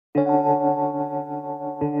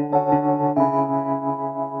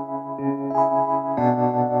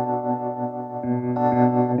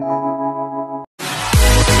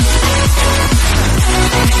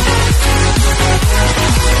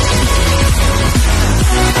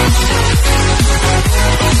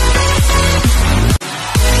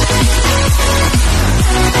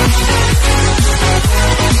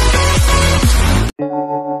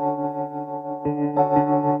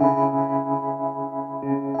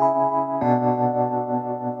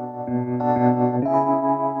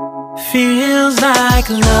Feels like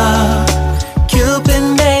love. Cupid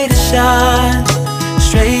made a shot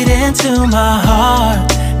straight into my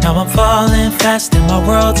heart. Now I'm falling fast and my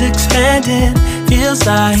world's expanding. Feels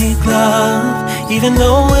like love. Even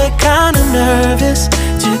though we're kinda nervous,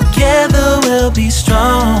 together we'll be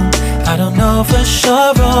strong. I don't know for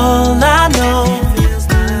sure, all I know.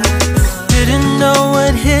 Didn't know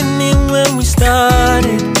what hit me when we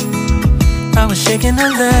started. I was shaking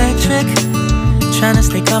electric, trying to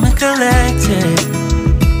stay calm and collected.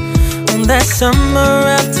 On that summer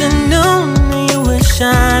afternoon, you were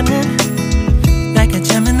shining like a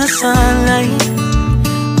gem in the sunlight.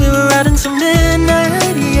 We were out until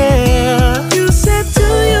midnight, yeah. You said, do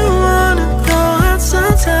you wanna go out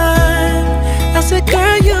sometime? I said,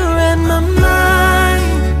 girl, you read my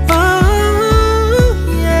mind. Oh,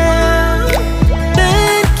 yeah.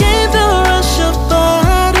 Then came the rush of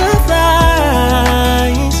butterflies,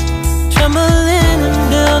 trembling and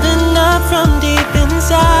building up from deep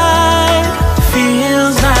inside.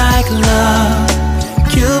 Feels like love.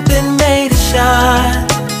 Cupid made a shot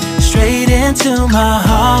straight into my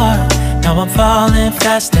heart. Now I'm falling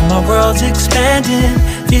fast and my world's expanding.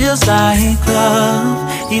 Feels like love.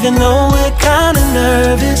 Even though we're kinda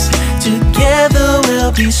nervous, together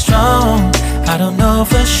we'll be strong. I don't know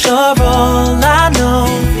for sure, all I know.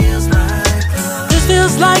 This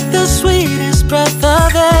feels like the sweetest breath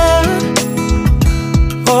of air.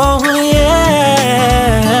 Oh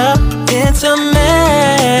yeah, it's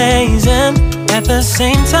amazing. At the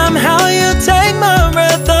same time, how you take my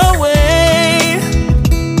breath away.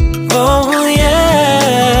 Oh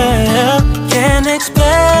yeah, can't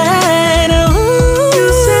explain. Ooh. You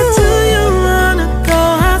said, do you wanna go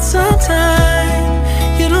out sometime?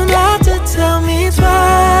 You don't have to tell me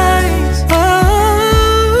twice.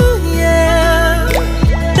 Oh yeah.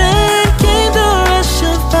 Then came the rush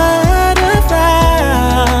of butterflies,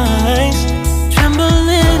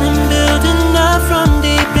 trembling and building up from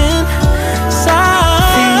deep inside.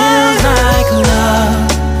 Feels like love.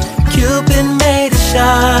 Cupid made a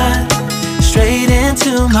shot straight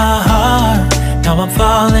into my heart. Now I'm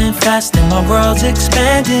falling fast and my world's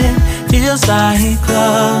expanding. Feels like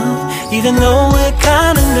love. Even though we're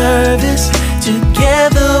kinda nervous,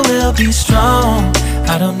 together we'll be strong.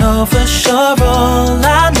 I don't know for sure, all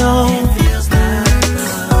I know.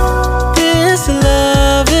 This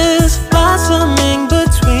love is blossoming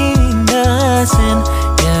between us in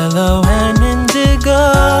yellow and indigo.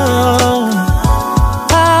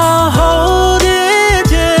 I'll hold it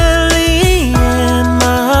gently in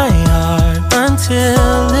my heart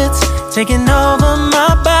until it's taking over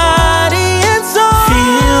my body and soul.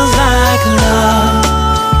 Feels like love.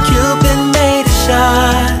 Cupid made a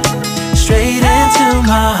shot straight into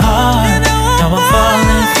my heart. Now I'm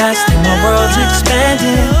falling fast and my world's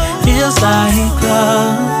expanding. Feels like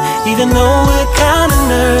love. Even though we're kinda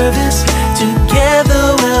nervous, together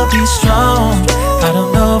we'll be strong. I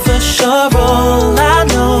don't know for sure, all I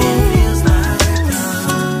know.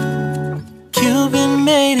 Cupid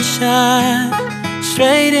made a shot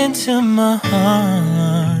straight into my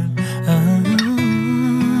heart.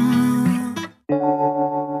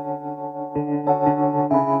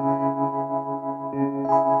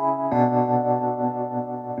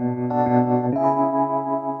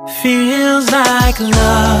 Feels like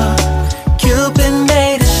love. Cupid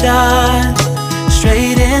made a shot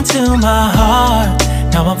straight into my heart.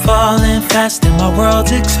 Now I'm falling fast and my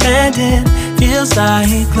world's expanding. Feels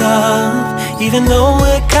like love. Even though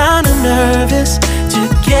we're kinda nervous,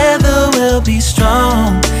 together we'll be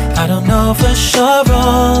strong. I don't know for sure,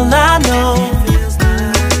 all I know.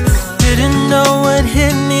 Didn't know what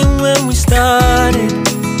hit me when we started.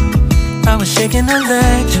 I was shaking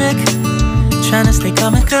electric, trying to stay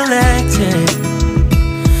calm and collected.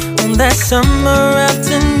 On that summer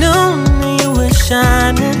afternoon, you were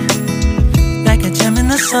shining like a gem in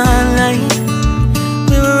the sunlight.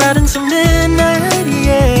 We were out until midnight,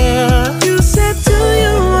 yeah. You said, do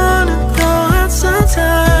you wanna go out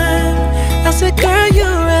sometime? I said, girl, you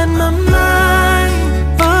read my mind.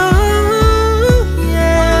 Oh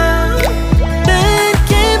yeah. Then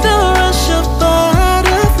came the rush of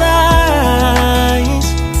butterflies,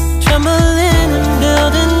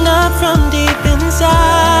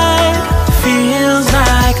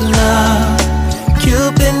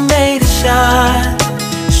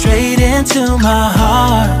 my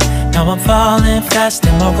heart. Now I'm falling fast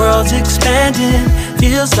and my world's expanding.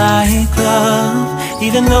 Feels like love,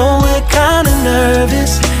 even though we're kinda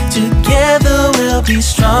nervous. Together we'll be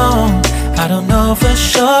strong. I don't know for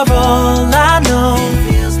sure, all I know,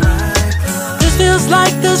 this feels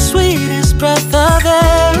like the sweetest breath of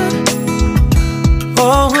air.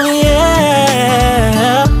 Oh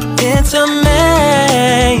yeah, it's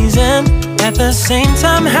amazing. At the same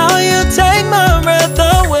time, how you take my breath